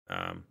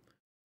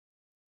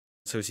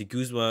 So we see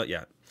Guzma,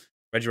 yeah.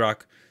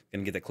 Regirock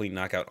gonna get the clean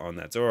knockout on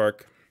that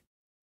Zoroark.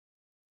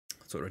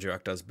 That's what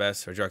Regirock does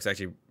best. Regirock's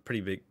actually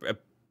pretty big.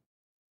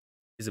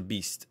 He's a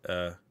beast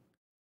at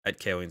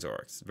KOing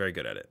Zoroarks. Very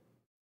good at it.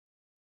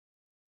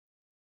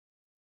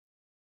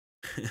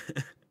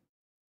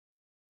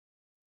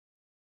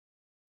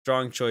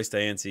 Strong choice,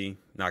 Diancie.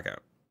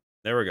 Knockout.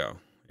 There we go.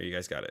 Here, you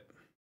guys got it.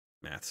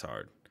 Math's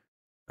hard.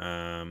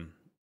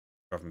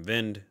 Draw from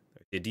Vind.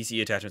 A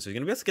DCE attachment, so he's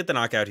gonna be able to get the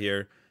knockout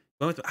here.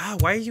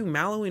 Why are you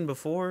Mallowing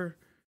before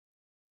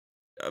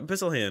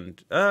Abyssal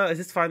Hand? Is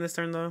this fine this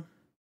turn though?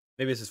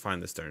 Maybe this is fine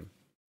this turn.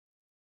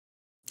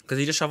 Because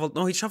he just shuffled.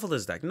 No, he shuffled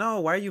his deck. No,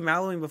 why are you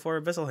Mallowing before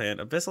Abyssal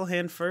Hand? Abyssal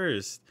Hand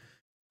first.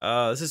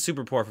 This is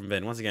super poor from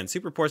Vind. Once again,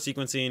 super poor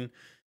sequencing.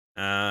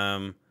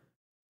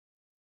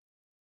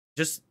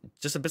 Just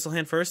Abyssal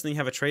Hand first, and then you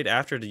have a trade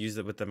after to use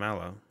it with the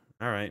Mallow.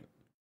 All right.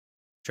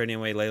 Trading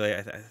away Lele,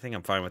 I think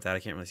I'm fine with that. I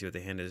can't really see what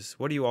the hand is.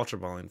 What are you Ultra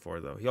Balling for,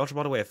 though? He Ultra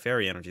Balled away a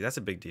Fairy Energy. That's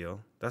a big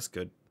deal. That's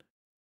good.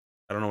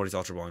 I don't know what he's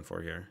Ultra Balling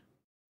for here.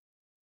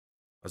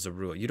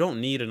 Azurua. You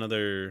don't need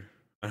another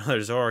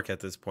Zoroark at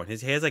this point.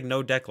 He has like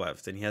no deck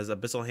left, and he has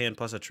Abyssal Hand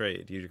plus a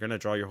trade. You're gonna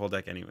draw your whole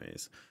deck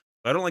anyways.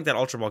 So I don't like that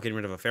Ultra Ball getting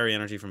rid of a Fairy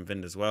Energy from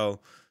Vind as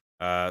well.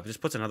 Just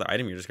puts another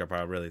item in your discard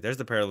pile, really. There's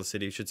the Perilous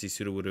City. You should see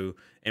Sudowoodo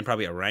and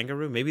probably a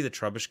Rangaroo. Maybe the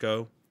Trubbish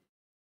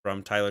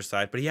from Tyler's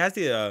side. But he has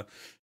the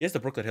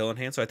Brooklet Hill in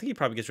hand, so I think he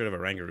probably gets rid of a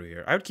Rangaroo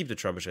here. I would keep the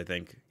Trubbish, I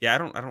think. Yeah, I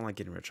don't like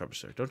getting rid of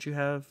Trubbish there. Don't you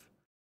have?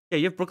 Yeah,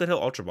 you have Brooklet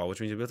Hill Ultra Ball,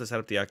 which means you'll be able to set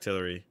up the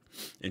artillery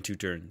in 2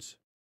 turns.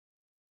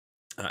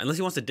 Unless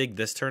he wants to dig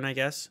this turn, I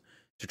guess.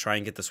 to try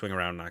and get the swing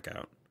around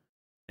knockout.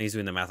 And he's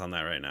doing the math on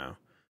that right now.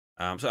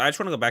 So I just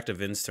want to go back to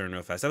Vin's turn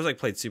real fast. That was like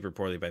played super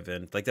poorly by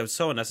Vin. Like that was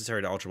so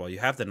unnecessary to Ultra Ball. You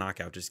have the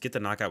knockout. Just get the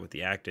knockout with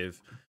the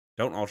active.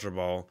 Don't Ultra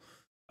Ball.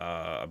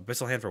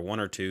 Abyssal Hand for 1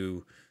 or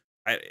 2.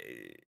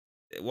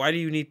 Why do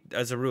you need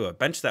a Zorua?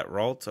 Bench that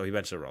Ralt. Oh, he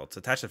benched the Ralts.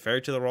 Attach the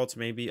Fairy to the Ralts,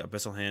 maybe.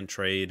 Abyssal Hand,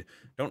 trade.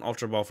 Don't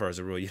Ultra Ball for a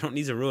Zorua. You don't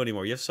need Zorua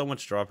anymore. You have so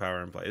much draw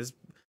power in play.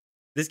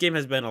 This game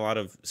has been a lot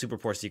of super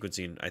poor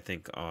sequencing, I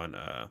think, on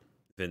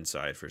Vin's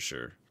side for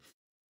sure.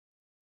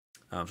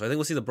 So I think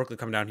we'll see the Brooklet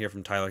come down here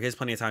from Tyler. He has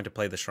plenty of time to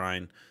play the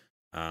Shrine.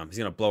 He's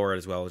going to Blower it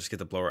as well. Just get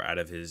the Blower out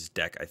of his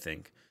deck, I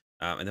think.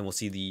 And then we'll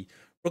see the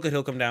Brooklet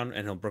Hill come down,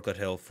 and he'll Brooklet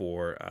Hill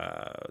for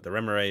the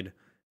Remoraid.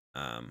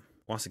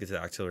 Wants to get to the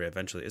Octillery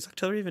eventually. Is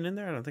Octillery even in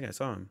there? I don't think I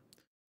saw him.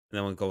 And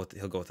then he'll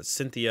go with the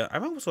Cynthia. I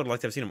almost would have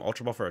liked to have seen him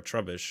Ultra Ball for a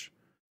Trubbish.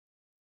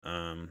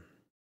 I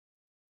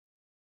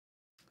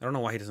don't know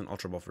why he doesn't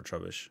Ultra Ball for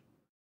Trubbish.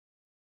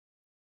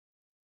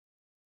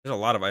 There's a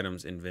lot of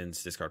items in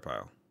Vin's discard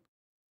pile.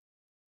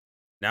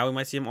 Now we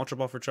might see him Ultra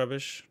Ball for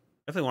Trubbish.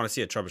 Definitely want to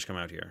see a Trubbish come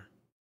out here.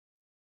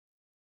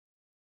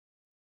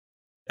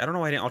 I don't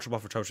know why he didn't Ultra Ball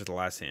for Trubbish at the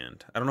last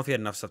hand. I don't know if he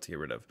had enough stuff to get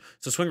rid of.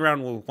 So swing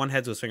around, one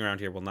heads with swing around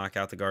here will knock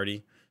out the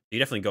Guardy. You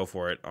definitely go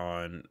for it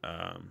on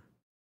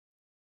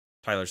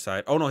Tyler's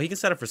side. Oh no, he can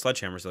set up for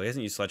Sledgehammer still. He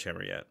hasn't used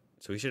Sledgehammer yet.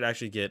 So he should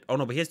actually get... Oh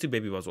no, but he has 2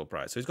 BabyBuzzGarb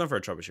prize. So he's going for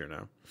a Trubbish here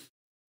now.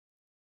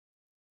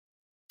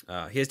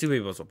 He has 2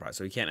 BabyBuzzGarb prize,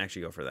 so he can't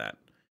actually go for that.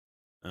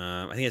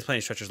 I think he has plenty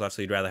of stretchers left,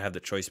 so he'd rather have the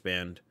Choice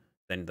Band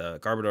than the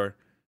Garbodor.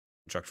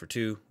 Construct for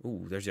 2.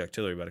 Ooh, there's the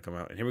Octillery about to come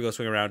out. And here we go,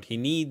 swing around. He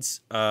needs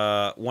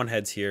 1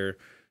 heads here.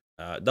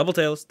 Double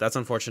Tails, that's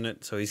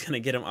unfortunate. So he's going to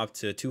get him up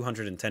to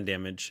 210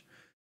 damage.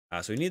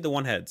 So he needed the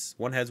 1 heads.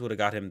 1 heads would have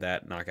got him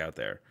that knockout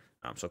there.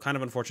 So kind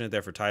of unfortunate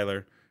there for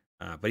Tyler.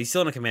 But he's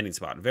still in a commanding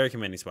spot. Very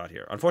commanding spot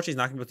here. Unfortunately, he's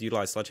not going to be able to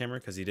utilize Sledgehammer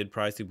because he did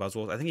prize 2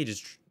 Buzzwoles. I think he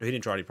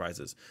didn't draw any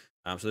prizes.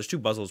 So there's 2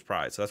 Buzzwoles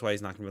prize. So that's why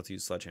he's not going to be able to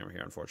use Sledgehammer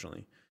here,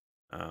 unfortunately.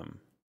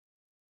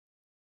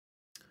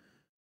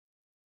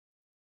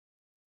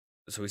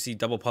 So we see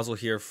double puzzle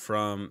here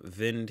from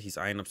Vind. He's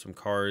eyeing up some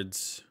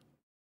cards.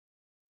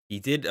 He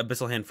did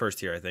Abyssal Hand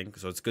first here, I think.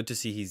 So it's good to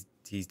see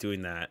he's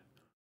doing that.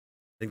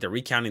 I think they're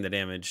recounting the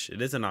damage.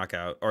 It is a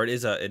knockout, or it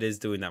is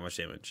doing that much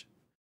damage.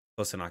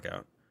 Close to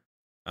knockout.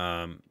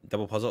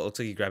 Double puzzle. It looks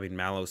like he's grabbing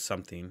Mallow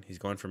something. He's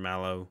going for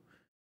Mallow.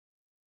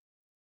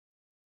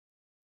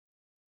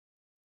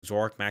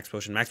 Zoroark Max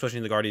Potion. Max Potion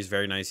in the Guardy is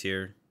very nice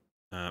here.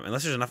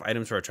 Unless there's enough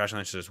items for a Trash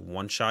Lance to just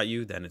one-shot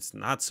you, then it's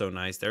not so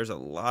nice. There's a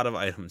lot of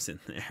items in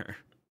there.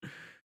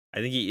 I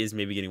think he is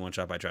maybe getting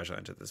one-shot by Trash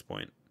Lance at this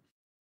point.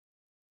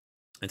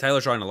 And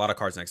Tyler's drawing a lot of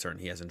cards next turn.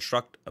 He has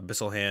Instruct,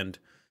 Abyssal Hand,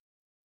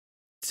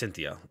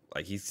 Cynthia.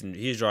 Like he's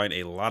drawing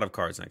a lot of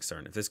cards next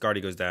turn. If this Guardy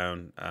goes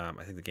down,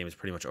 I think the game is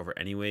pretty much over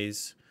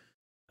anyways.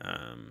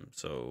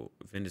 So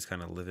Vind is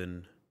kind of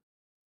living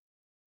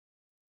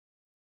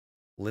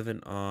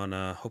on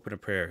hope and a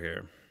prayer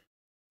here.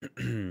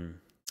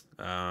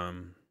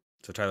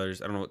 So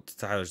Tyler's, I don't know what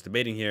Tyler's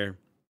debating here.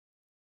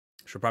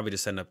 Should probably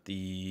just send up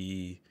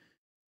the...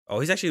 Oh,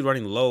 he's actually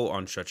running low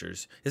on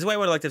stretchers. This is why I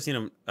would like to have seen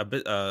him a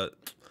bit,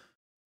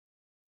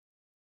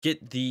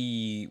 get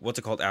the, what's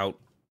it called, out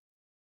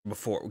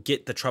before,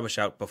 get the Trubbish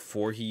out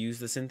before he used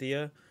the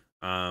Cynthia.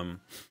 Okay,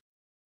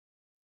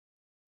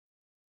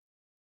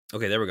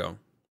 there we go. All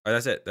right,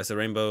 that's it. That's the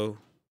rainbow.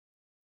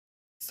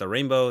 It's the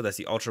rainbow. That's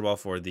the Ultra Ball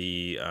for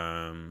the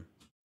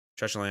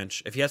Trash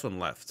Lance. If he has one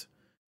left.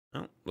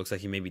 Oh, looks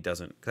like he maybe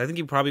doesn't. Because I think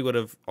he probably would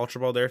have Ultra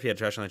Ball there if he had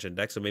Trash Lance in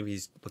deck. So maybe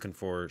he's looking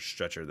for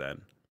Stretcher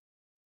then.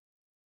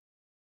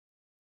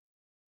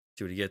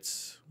 See what he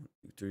gets.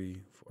 1, 2,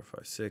 3, 4,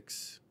 5,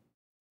 6.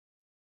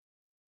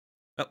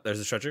 Oh, there's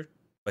the Stretcher.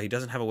 But he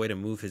doesn't have a way to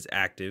move his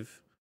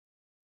active.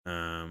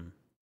 Looking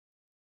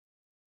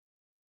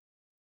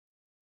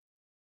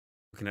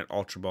at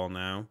Ultra Ball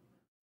now.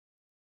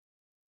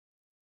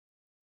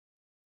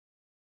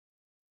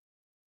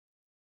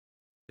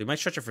 He might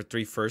Stretcher for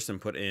 3 first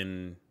and put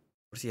in...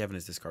 What does he have in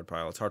his discard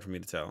pile? It's hard for me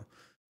to tell.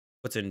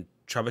 Puts in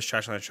Trubbish,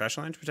 Trash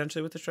Lance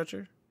potentially with the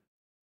Stretcher.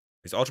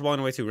 He's Ultra Balling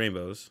away 2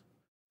 rainbows.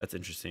 That's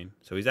interesting.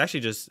 So he's actually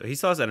just... He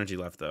still has energy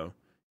left, though.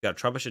 He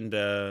got a Trubbish and...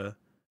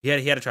 He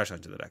had a Trash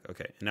Lance in the deck.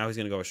 Okay. And now he's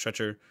going to go with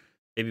Stretcher,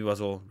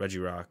 BabyBuzzle,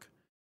 Regirock.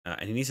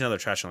 And he needs another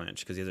Trash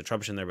Lance because he has a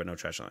Trubbish in there but no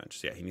Trash Lance.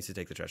 So yeah, he needs to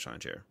take the Trash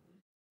Lance here.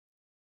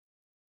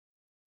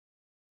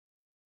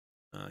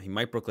 He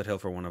might Brooklet Hill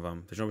for one of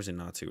them. There's no reason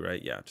not to,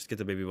 right? Yeah, just get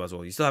the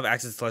BabyBuzzle. You still have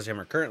access to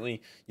Sledgehammer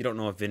currently. You don't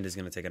know if Vind is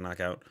going to take a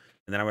knockout.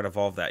 And then I would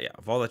evolve that. Yeah,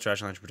 evolve that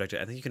Trash Lance, protect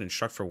it. I think you can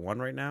Instruct for 1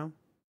 right now.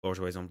 Lowers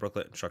away zone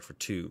Brooklet. Instruct for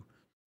 2.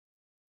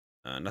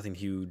 Nothing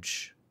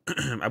huge.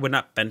 I would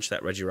not bench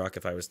that Regirock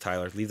if I was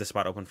Tyler. Leave the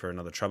spot open for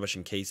another Trubbish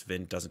in case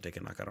Vind doesn't take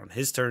a knockout on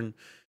his turn,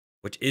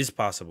 which is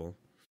possible.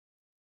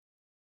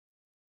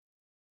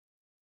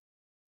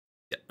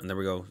 Yeah, and there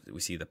we go.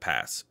 We see the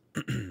pass.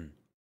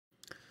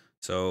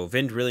 So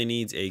Vind really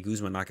needs a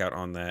Guzma knockout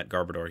on that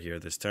Garbodor here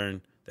this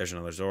turn. There's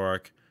another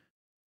Zoroark.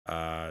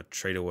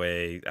 Trade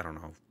away, I don't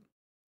know.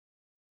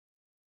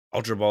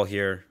 Ultra Ball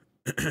here.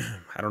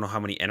 I don't know how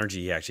many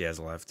energy he actually has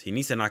left. He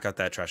needs to knock out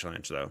that Trash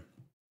Lunch, though.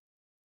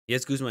 He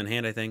has Guzma in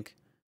hand, I think.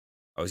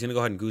 Oh, he's going to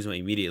go ahead and Guzma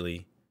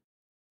immediately.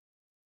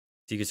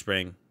 Secret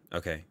Spring.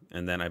 Okay.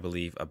 And then I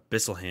believe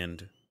Abyssal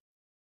Hand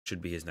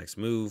should be his next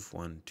move.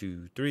 1,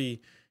 2,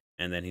 3.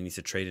 And then he needs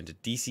to trade into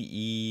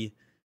DCE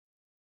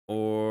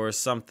or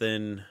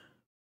something.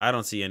 I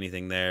don't see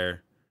anything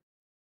there.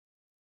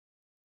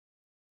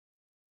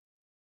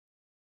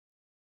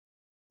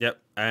 Yep,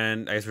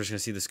 and I guess we're just going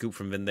to see the scoop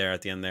from Vin there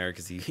at the end there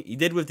because he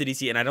did whip the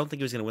DC, and I don't think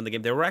he was going to win the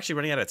game. They were actually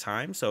running out of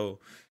time, so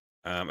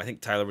I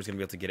think Tyler was going to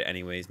be able to get it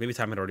anyways. Maybe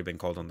time had already been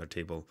called on their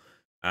table.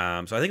 So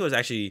I think it was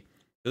actually,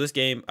 for this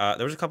game,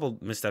 there was a couple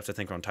missteps, I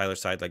think, on Tyler's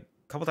side. Like,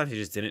 a couple times he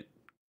just didn't,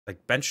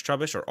 like, bench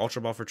Trubbish or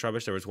Ultra Ball for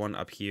Trubbish. There was one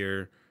up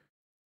here.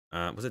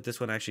 Was it this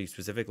one actually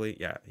specifically?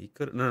 Yeah, he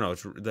could. No,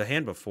 it's the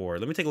hand before.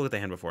 Let me take a look at the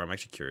hand before. I'm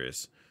actually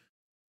curious.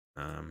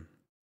 The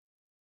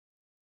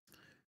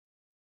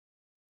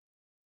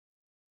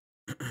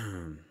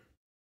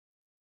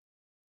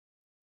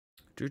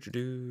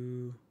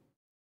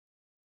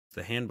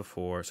hand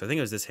before. So I think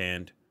it was this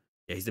hand.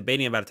 Yeah, he's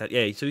debating about it.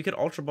 Yeah, so he could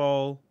Ultra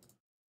Ball.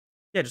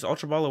 Yeah, just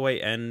Ultra Ball away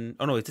and...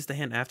 Oh, no, is this the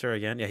hand after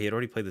again? Yeah, he had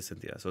already played the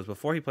Cynthia. So it was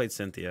before he played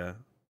Cynthia.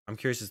 I'm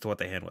curious as to what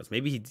the hand was.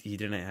 Maybe he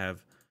didn't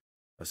have...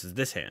 Oh, this is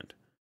this hand.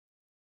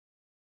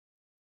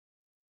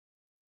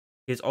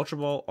 He has Ultra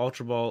Ball,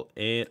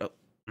 and... Oh,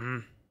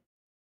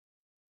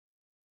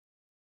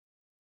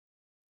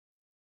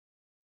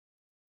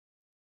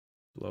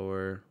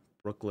 Lower,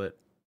 Brooklet.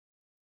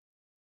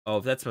 Oh,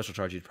 if that's special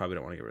charge, you probably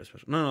don't want to get rid of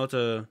special. No, it's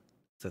a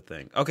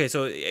thing. Okay,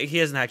 so he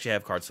doesn't actually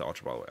have cards to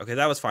Ultra Ball away. Okay,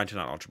 that was fine to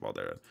not Ultra Ball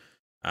there.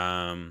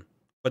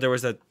 But there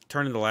was that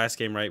turn in the last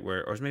game, right, where,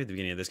 or it was maybe the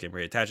beginning of this game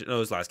where he attaches. No, it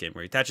was last game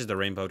where he attaches the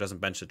Rainbow,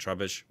 doesn't bench the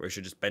Trubbish, where he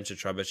should just bench the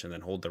Trubbish and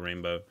then hold the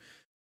Rainbow.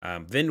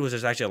 Vind was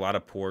just actually a lot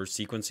of poor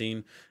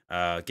sequencing.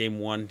 Game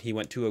 1, he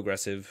went too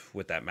aggressive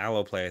with that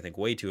Mallow play. I think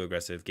way too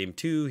aggressive. Game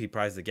 2, he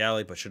prized the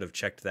Galley, but should have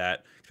checked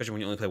that, especially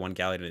when you only play one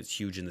Galley and it's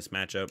huge in this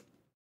matchup.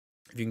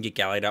 If you can get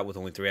Galleyed out with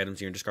only 3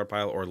 items in your discard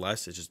pile or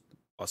less, it's just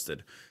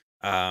busted.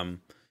 So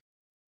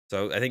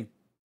I think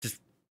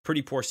just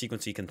pretty poor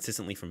sequencing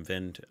consistently from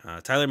Vind.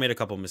 Tyler made a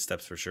couple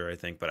missteps for sure, I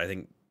think, but I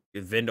think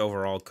Vind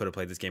overall could have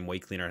played this game way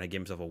cleaner and had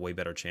given himself a way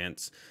better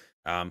chance.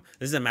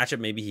 This is a matchup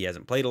maybe he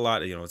hasn't played a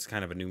lot. You know, it's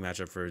kind of a new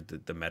matchup for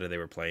the meta they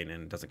were playing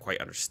and doesn't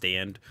quite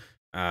understand.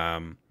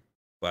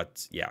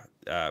 But yeah,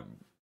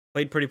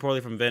 played pretty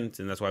poorly from Vind,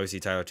 and that's why we see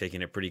Tyler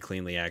taking it pretty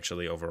cleanly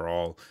actually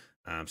overall.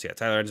 So yeah,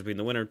 Tyler ends up being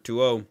the winner,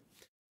 2-0.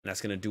 And that's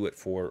going to do it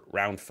for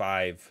round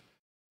 5.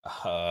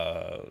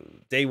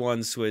 Day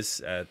 1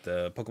 Swiss at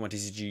the Pokemon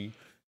TCG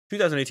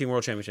 2018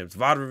 World Championships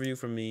VOD review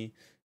from me.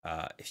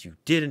 If you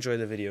did enjoy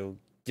the video,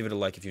 give it a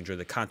like. If you enjoyed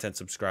the content,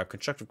 subscribe.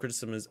 Constructive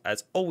criticism,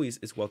 as always,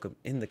 is welcome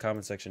in the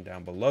comment section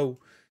down below.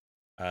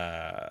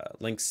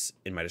 Links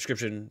in my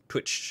description.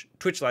 Twitch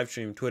live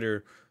stream,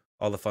 Twitter,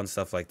 all the fun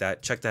stuff like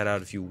that. Check that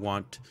out if you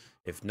want.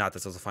 If not,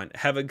 that's also fine.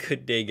 Have a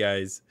good day,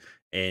 guys,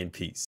 and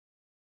peace.